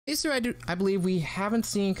These two, I believe we haven't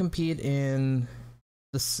seen compete in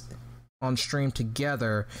this on stream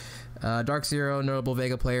together. Darkzero, notable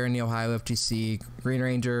Vega player in the Ohio FGC, Green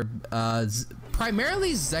Ranger,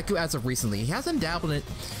 primarily Zeku as of recently. He hasn't dabbled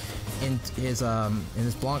in his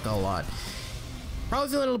Blanca a lot. Probably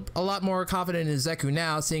feeling a lot more confident in Zeku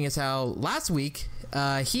now, seeing as how last week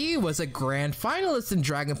he was a grand finalist in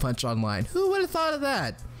Dragon Punch Online. Who would have thought of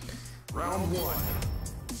that? Round one.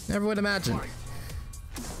 Never would imagine.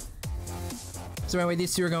 So anyway,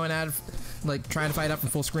 these two are going at it, like trying to fight up from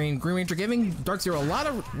full screen. Green Ranger giving Darkzero a lot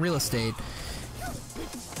of real estate.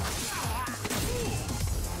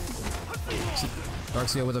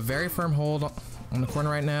 Darkzero with a very firm hold on the corner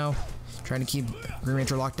right now, trying to keep Green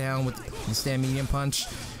Ranger locked down with the stand medium punch.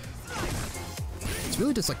 It's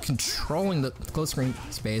really just like controlling the close screen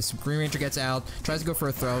space. Green Ranger gets out, tries to go for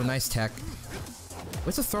a throw, nice tech.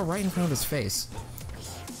 What's a throw right in front of his face?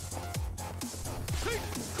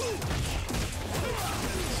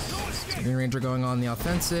 Green Ranger going on the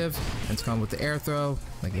offensive, and it's gone with the air throw,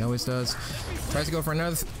 like he always does. Tries to go for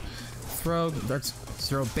another throw.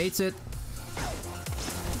 Darkzero baits it.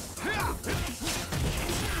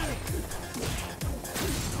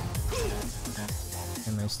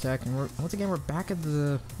 And nice tech. And once again, we're back at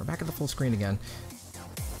the full screen again.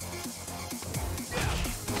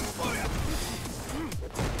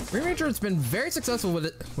 Green Ranger has been very successful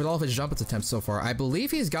with all of his jump attempts so far. I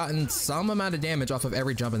believe he's gotten some amount of damage off of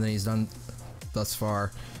every jump that he's done thus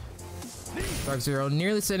far. Darkzero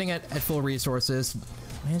nearly sitting at full resources.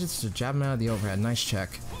 Manages to jab him out of the overhead. Nice check.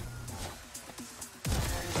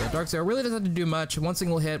 Yeah, Darkzero really doesn't have to do much. One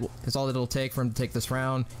single hit is all that it'll take for him to take this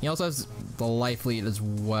round. He also has the life lead as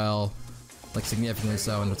well. Like significantly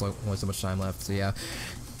so, and there's like only so much time left. So yeah.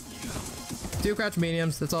 2 crouch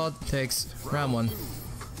mediums, that's all it takes. Round 1.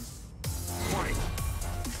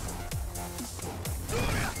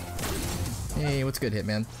 Hey, what's good,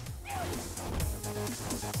 Hitman?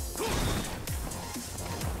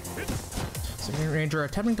 So Green Ranger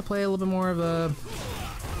attempting to play a little bit more of a...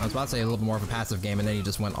 I was about to say a little bit more of a passive game, and then he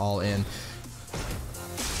just went all in.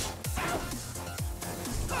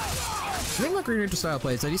 The thing about Green Ranger style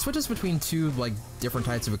play is that he switches between 2 like different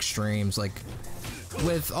types of extremes, like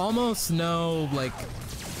with almost no like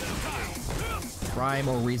rhyme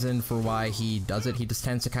or reason for why he does it. He just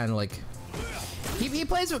tends to kind of like he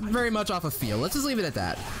plays very much off of feel. Let's just leave it at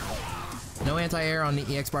that. No anti-air on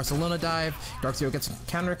the EX Barcelona dive. Darkzero gets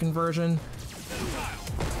counter conversion.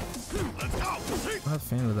 I'm not a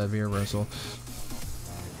fan of that V reversal.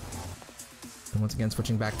 And once again,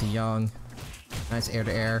 switching back to Young. Nice air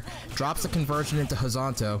to air. Drops the conversion into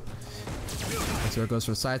Hazanto. So it goes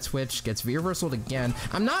for a side switch, gets V reversaled again.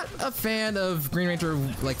 I'm not a fan of Green Ranger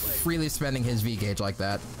like freely spending his V gauge like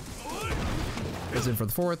that. Goes in for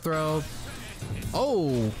the forward throw.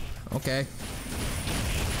 Oh, okay.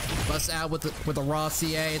 Busts out with a raw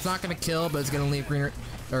CA. It's not gonna kill, but it's gonna leave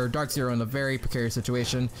Darkzero in a very precarious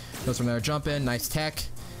situation. Goes for another jump in, nice tech.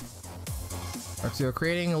 Darkzero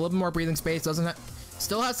creating a little bit more breathing space.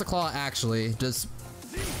 Still has the claw actually, just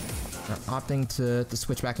opting to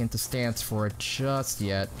switch back into stance for it just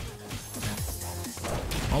yet.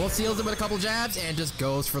 Almost seals it with a couple jabs and just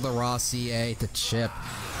goes for the raw CA to chip.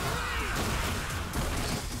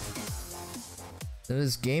 That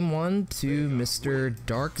is game 1 to Mr.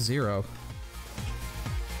 Darkzero.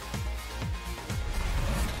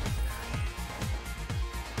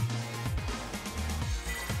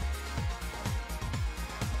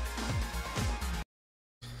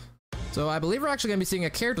 So I believe we're actually going to be seeing a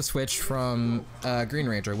character switch from Green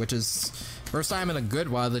Ranger, which is first time in a good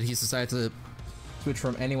while that he's decided to switch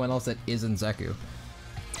from anyone else that isn't Zeku.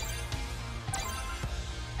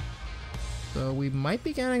 So we might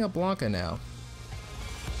be getting a Blanca now.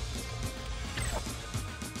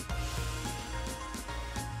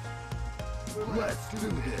 Let's do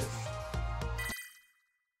this.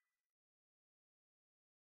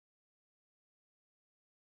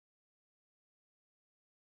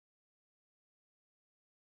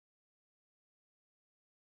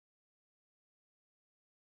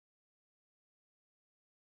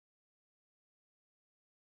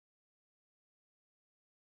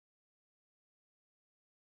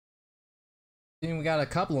 We got a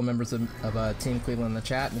couple of members of Team Cleveland in the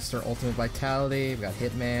chat. Mr. Ultimate Vitality, we got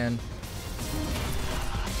Hitman.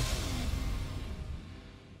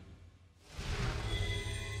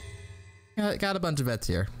 Got a bunch of vets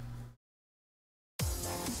here.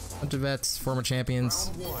 Bunch of vets, former champions.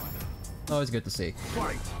 Always good to see.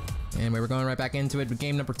 Anyway, we're going right back into it with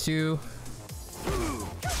game number 2.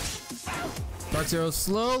 Darkzero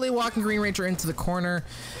slowly walking Green Ranger into the corner.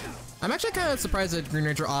 I'm actually kind of surprised that Green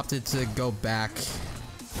Ranger opted to go back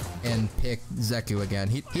and pick Zeku again.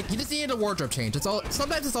 He just needed a wardrobe change. It's all.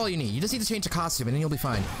 Sometimes it's all you need. You just need to change the costume, and then you'll be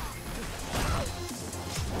fine.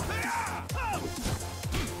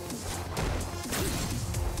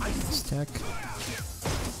 Tech.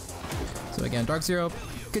 So again, Darkzero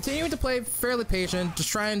continuing to play fairly patient, just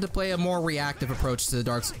trying to play a more reactive approach to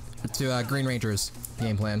GreenRanger's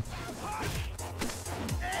game plan.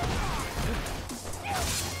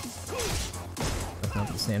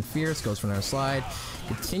 Stand fierce, goes for another slide,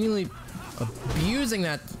 continually abusing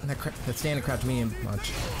that standing crouch medium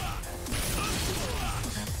punch.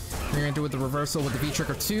 GreenRanger with the reversal with the V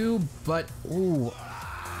trigger 2, but ooh.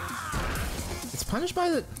 It's punished by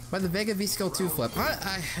the Vega V skill 2 flip.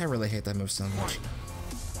 I really hate that move so much.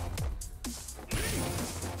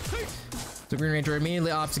 So GreenRanger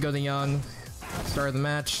immediately opts to go to Young. Start of the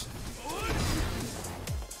match.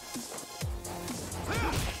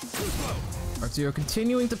 Darkzero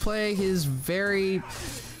continuing to play his very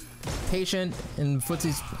patient and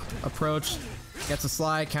footsie's approach. Gets a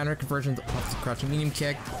slide, counter conversion off the crouching medium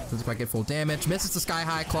kick. Doesn't quite get full damage. Misses the sky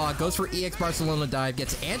high claw. Goes for EX Barcelona dive.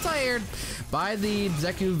 Gets anti-aired by the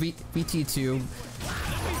Zeku VT2.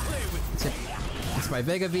 It's by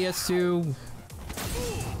Vega VS2.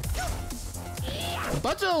 A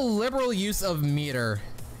bunch of liberal use of meter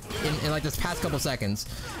in like this past couple seconds.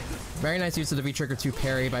 Very nice use of the V trigger 2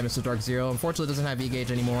 parry by Mr. Darkzero. Unfortunately, doesn't have V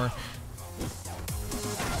gauge anymore.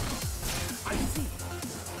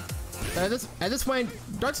 At this point,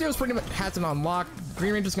 Darkzero's pretty much has it on lock.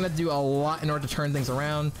 GreenRanger's gonna do a lot in order to turn things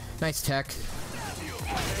around. Nice tech.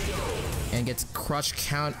 And gets crushed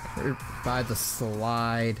countered by the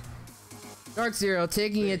slide. Darkzero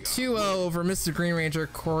taking it 2-0 over Mr.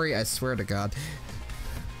 GreenRanger. Corey, I swear to God.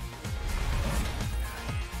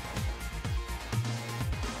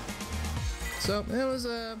 So it was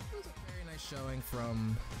a very nice showing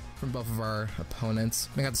from both of our opponents.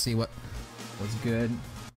 We got to see what was good.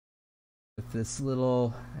 With this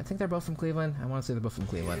little, I think they're both from Cleveland. I want to say they're both from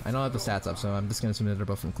Cleveland. I don't have the stats up, so I'm just going to assume that they're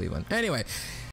both from Cleveland. Anyway,